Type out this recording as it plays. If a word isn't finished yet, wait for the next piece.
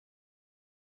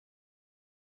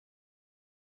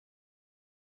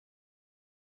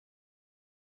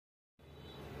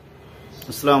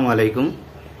আসসালামু আলাইকুম।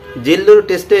 Zillur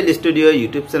textile studio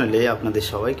YouTube চ্যানেলে আপনাদের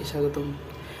সবাইকে স্বাগতম।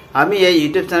 আমি এই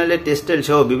ইউটিউব চ্যানেলে টেক্সটাইল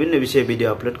সহ বিভিন্ন বিষয়ে ভিডিও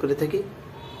আপলোড করে থাকি।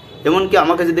 এমনকি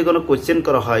আমাকে যদি কোনো কোশ্চেন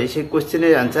করা হয়, সেই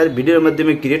কোশ্চেনের অ্যান্সার ভিডিওর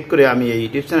মাধ্যমে ক্রিয়েট করে আমি এই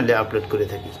ইউটিউব চ্যানেলে আপলোড করে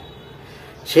থাকি।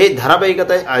 সেই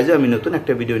ধারাবাহিকতায় আজও আমি নতুন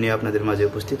একটা ভিডিও নিয়ে আপনাদের মাঝে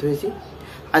উপস্থিত হয়েছি।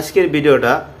 আজকের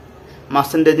ভিডিওটা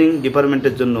মার্চেন্ডাইজিং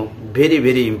ডিপার্টমেন্টের জন্য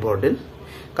ভেরি ইম্পর্টেন্ট।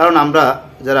 কারণ আমরা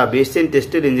যারা BSc in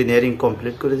textile engineering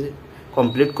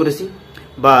complete করেছি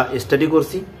বা স্টাডি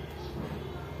করছি,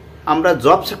 আমরা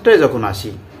জব সেক্টরে যখন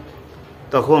আসি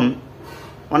তখন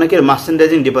অনেকের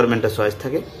মার্চেন্ডাইজিং ডিপার্টমেন্টে চয়েস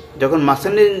থাকে। যখন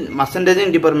মার্চেন্ডাইজিং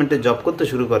ডিপার্টমেন্টে জব করতে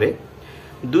শুরু করে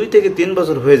 2 থেকে 3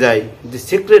 বছর হয়ে যায়, যে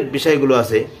সিক্রেট বিষয়গুলো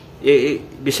আছে এই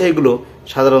বিষয়গুলো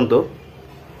সাধারণত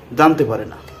জানতে পারে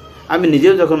না। আমি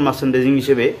নিজেও যখন মার্চেন্ডাইজিং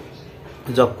হিসেবে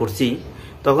জব করছি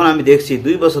তখন আমি দেখছি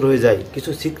 2 বছর হয়ে যায়, কিছু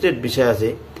সিক্রেট বিষয় আছে,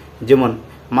 যেমন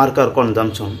মার্কার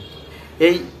কনজামশন।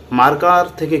 এই মার্কার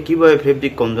থেকে কিভাবে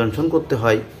ফেব্রিক কনজামশন করতে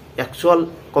হয়, অ্যাকচুয়াল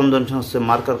কনজামশন হচ্ছে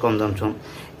মার্কার কনজামশন।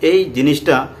 এই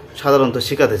জিনিসটা সাধারণত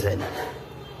শেখাতে চায় না,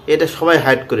 এটা সবাই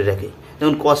হাইড করে রাখে।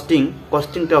 যেমন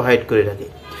কস্টিংটাও হাইড করে রাখে।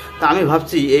 তা আমি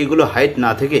ভাবছি এইগুলো হাইড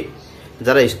না থেকে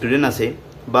যারা স্টুডেন্ট আছে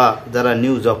বা যারা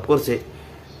নিউ জব করছে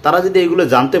তারা যদি এইগুলো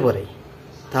জানতে পারে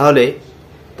তাহলে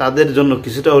তাদের জন্য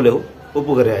কিছুটা হলেও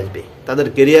উপকারে আসবে, তাদের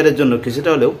কেরিয়ারের জন্য কিছুটা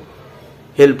হলেও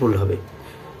হেল্পফুল হবে।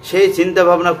 সেই চিন্তা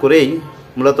ভাবনা করেই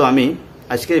মূলত আমি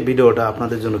আজকের ভিডিওটা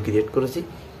আপনাদের জন্য ক্রিয়েট করেছি।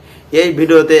 এই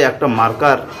ভিডিওতে একটা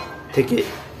মার্কার থেকে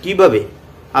কিভাবে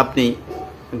আপনি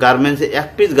গার্মেন্টসে 1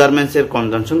 পিস গার্মেন্টসের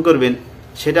কনজামশন করবেন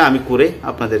সেটা আমি করে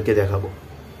আপনাদেরকে দেখাবো।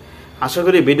 আশা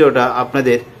করি ভিডিওটা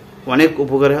আপনাদের অনেক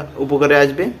উপকারে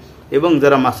আসবে এবং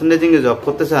যারা মার্চেন্ডাইজিংয়ে জব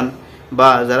করতে চান বা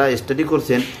যারা স্টাডি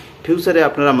করছেন, ফিউচারে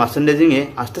আপনারা মার্চেন্ডাইজিংয়ে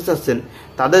আসতে চাচ্ছেন,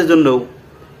 তাদের জন্যও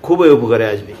খুবই উপকারে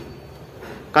আসবে।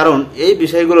 কারণ এই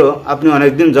বিষয়গুলো আপনি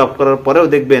অনেকদিন জব করার পরেও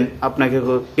দেখবেন আপনাকে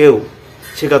কেউ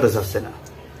শেখাতে চাচ্ছে না।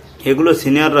 এগুলো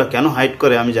সিনিয়ররা কেন হাইড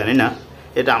করে আমি জানি না,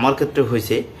 এটা আমার ক্ষেত্রে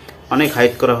হয়েছে, অনেক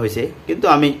হাইড করা হয়েছে। কিন্তু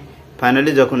আমি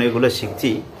ফাইনালি যখন এগুলো শিখছি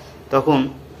তখন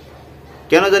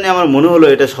কেন জানি আমার মনে হলো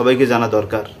এটা সবাইকে জানা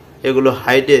দরকার, এগুলো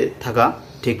হাইডে থাকা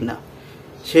ঠিক না।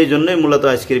 সেই জন্যই মূলত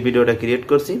আজকের ভিডিওটা ক্রিয়েট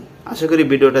করছি। আশা করি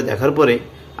ভিডিওটা দেখার পরে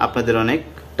আপনাদের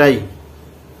অনেকটাই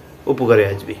উপকারে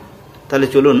আসবে। তাহলে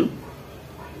চলুন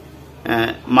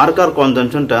মার্কার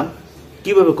কনজামশনটা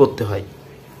কিভাবে করতে হয়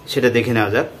সেটা দেখে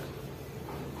নেওয়া যাক।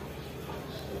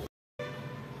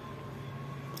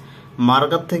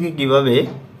 মার্কার থেকে কিভাবে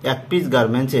 1 পিস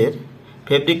গার্মেন্টসের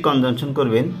ফেব্রিক কনজামশন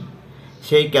করবেন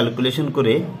সেই ক্যালকুলেশন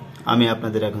করে আমি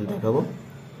আপনাদের এখন দেখাবো।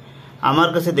 আমার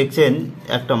কাছে দেখছেন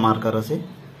একটা মার্কার আছে।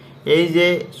 এই যে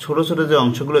ছোট ছোট যে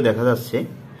অংশগুলো দেখা যাচ্ছে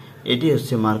এটি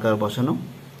হচ্ছে মার্কার বসানো।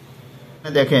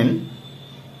 দেখেন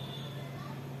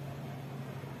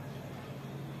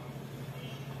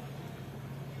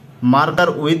মার্কার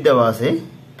উইথ দেওয়া আছে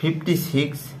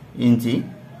 56 ইঞ্চি,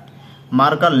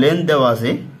 মার্কার লেন্থ দেওয়া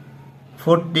আছে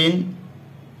 14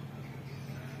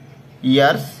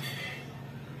 ইয়ার্স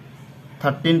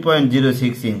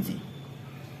 13.06 ইঞ্চি।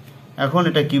 এখন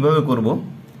এটা কিভাবে করব,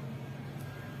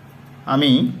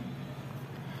 আমি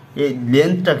এই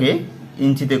লেন্থটাকে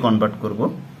ইঞ্চিতে কনভার্ট করব।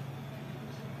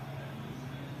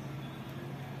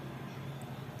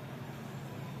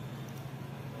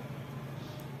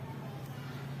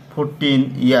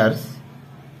 ইয়ার্স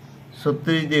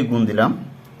 36 দিয়ে গুণ দিলাম।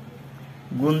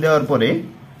 গুণ দেওয়ার পরে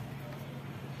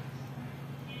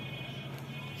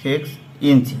 6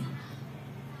 ইঞ্চি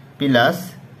প্লাস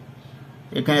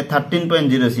এখানে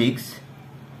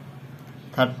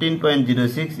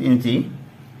 13.06 ইঞ্চি,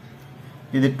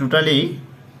 যদি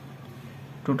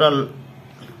টোটাল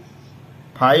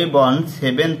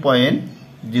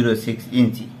 517.06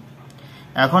 ইঞ্চি।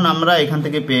 এখন আমরা এখান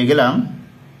থেকে পেয়ে গেলাম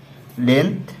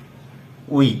length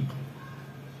with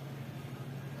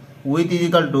is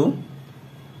equal to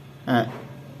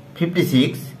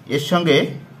 56, এর সঙ্গে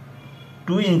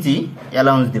 2 ইঞ্চি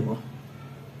allowance Dev.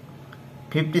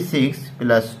 56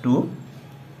 plus 2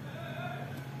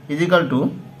 is equal to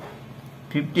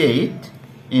 58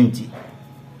 ইঞ্চি।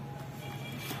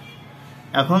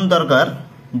 এখন দরকার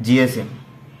GSM.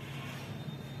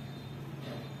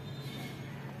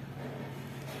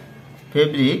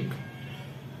 Fabric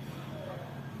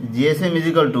GSM is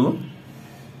equal to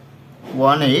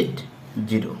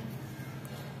 180।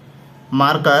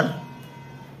 Marker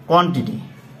quantity,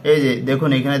 এই যে দেখুন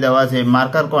এখানে দেওয়া আছে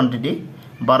মার্কার কোয়ান্টিটি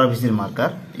 12 পিসের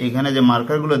মার্কার। এখানে যে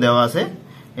মার্কারগুলো দেওয়া আছে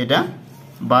এটা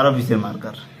 12 পিসের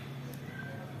মার্কার।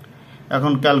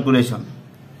 এখন ক্যালকুলেশন,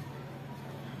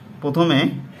 প্রথমে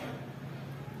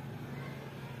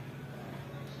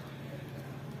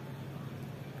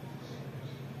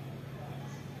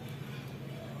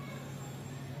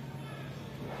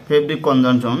ফেব্রিক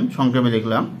কনজাম্পশন সংক্ষেপে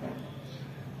লিখলাম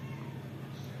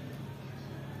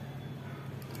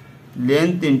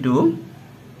length into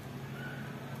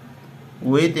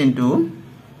with into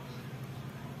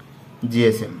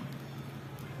GSM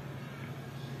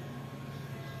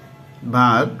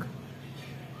ভাগ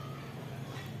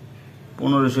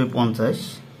 1550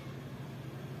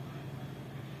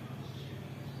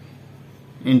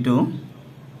 into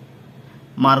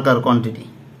marker quantity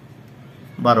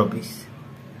 12 piece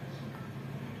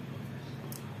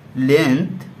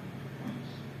length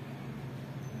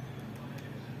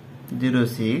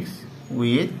 06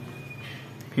 with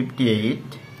 58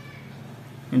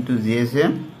 into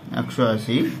GSM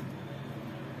 180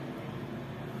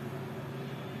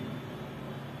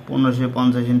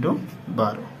 1550 into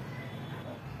 12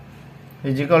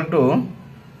 is equal to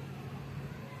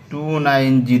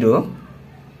 290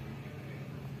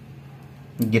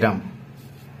 গ্রাম।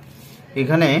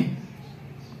 এখানে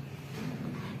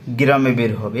গ্রামে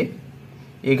বের হবে,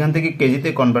 এখান থেকে কেজিতে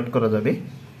কনভার্ট করা যাবে।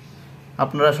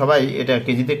 আপনারা সবাই এটা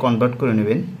কেজিতে কনভার্ট করে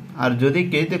নেবেন। আর যদি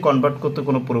কেজিতে কনভার্ট করতে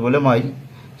কোনো প্রবলেম হয়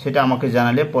সেটা আমাকে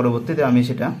জানালে পরবর্তীতে আমি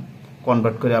সেটা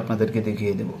কনভার্ট করে আপনাদেরকে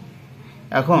দেখিয়ে দেব।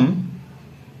 এখন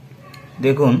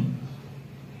দেখুন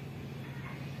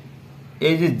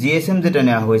এই যে জিএসএম যেটা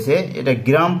নেওয়া হয়েছে এটা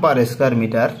গ্রাম per square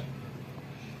metre,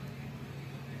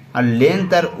 R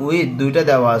length R with দুইটা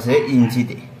দেওয়া আছে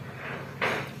ইঞ্চিতে।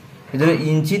 এই জন্য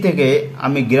ইঞ্চি থেকে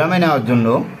আমি গ্রামে নেওয়ার জন্য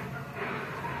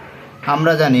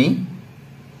আমরা জানি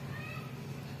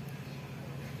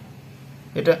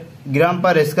এটা গ্রাম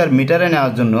পার স্কয়ার মিটারে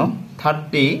নেওয়ার জন্য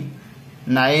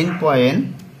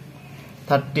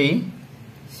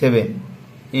 39.37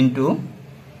 ইন্টু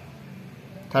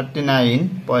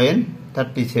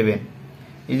 39.37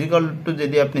 ইজ ইকুয়াল টু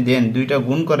যদি আপনি দেন দুইটা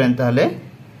গুণ করেন তাহলে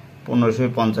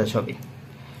 1550 হবে।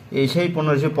 এই সেই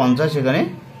 1550 এখানে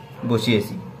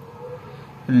বসিয়েছি।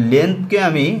 লেন্থকে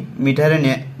আমি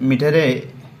মিটারে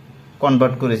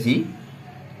কনভার্ট করেছি,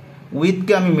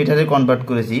 উইথকে আমি মিটারে কনভার্ট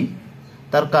করেছি।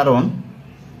 তার কারণ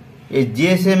এই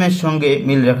জিএসএম এর সঙ্গে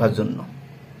মিল রাখার জন্য।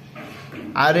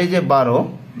 আর এই যে 12,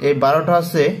 এই 12টা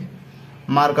হচ্ছে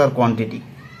মার্কার কোয়ান্টিটি।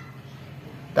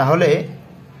 তাহলে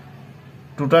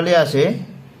টোটালি আসে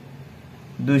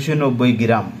 290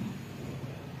 গ্রাম।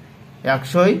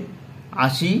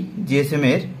 180 জিএসএম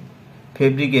এর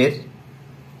ফেব্রিকের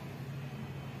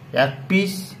এক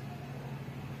পিস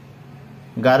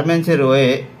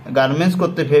গার্মেন্টস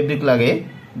করতে ফেব্রিক লাগে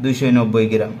 290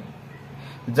 গ্রাম।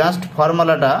 জাস্ট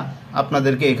ফর্মুলাটা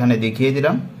আপনাদেরকে এখানে দেখিয়ে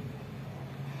দিলাম।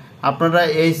 আপনারা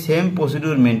এই সেম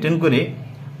প্রসিডিউর মেনটেন করে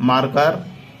মার্কার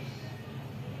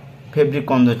ফেব্রিক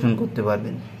কনজাম্পশন করতে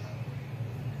পারবেন।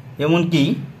 এমনকি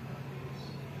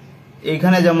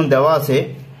এখানে যেমন দেওয়া আছে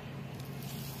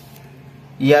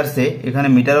ইয়ার্সে, এখানে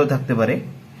মিটারেও থাকতে পারে,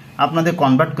 আপনাদের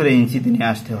কনভার্ট করে ইঞ্চিতে নিয়ে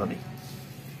আসতে হবে।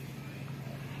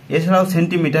 এছাড়াও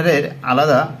সেন্টিমিটারের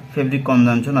আলাদা ফেব্রিক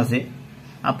কনজাম্পশন আছে,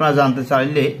 আপনারা জানতে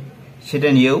চাইলে সেটা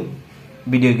নিয়েও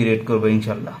ভিডিও ক্রিয়েট করবো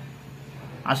ইনশাল্লাহ।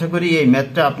 আশা করি এই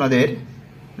ম্যাথটা আপনাদের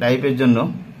লাইফের জন্য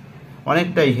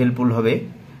অনেকটাই হেল্পফুল হবে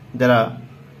যারা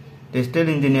টেক্সটাইল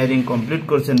ইঞ্জিনিয়ারিং কমপ্লিট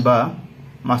করছেন বা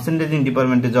মার্চেন্ডাইজিং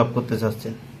ডিপার্টমেন্টে জব করতে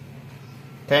চাচ্ছেন।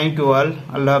 Thank you all.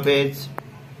 আল্লাহ হাফেজ।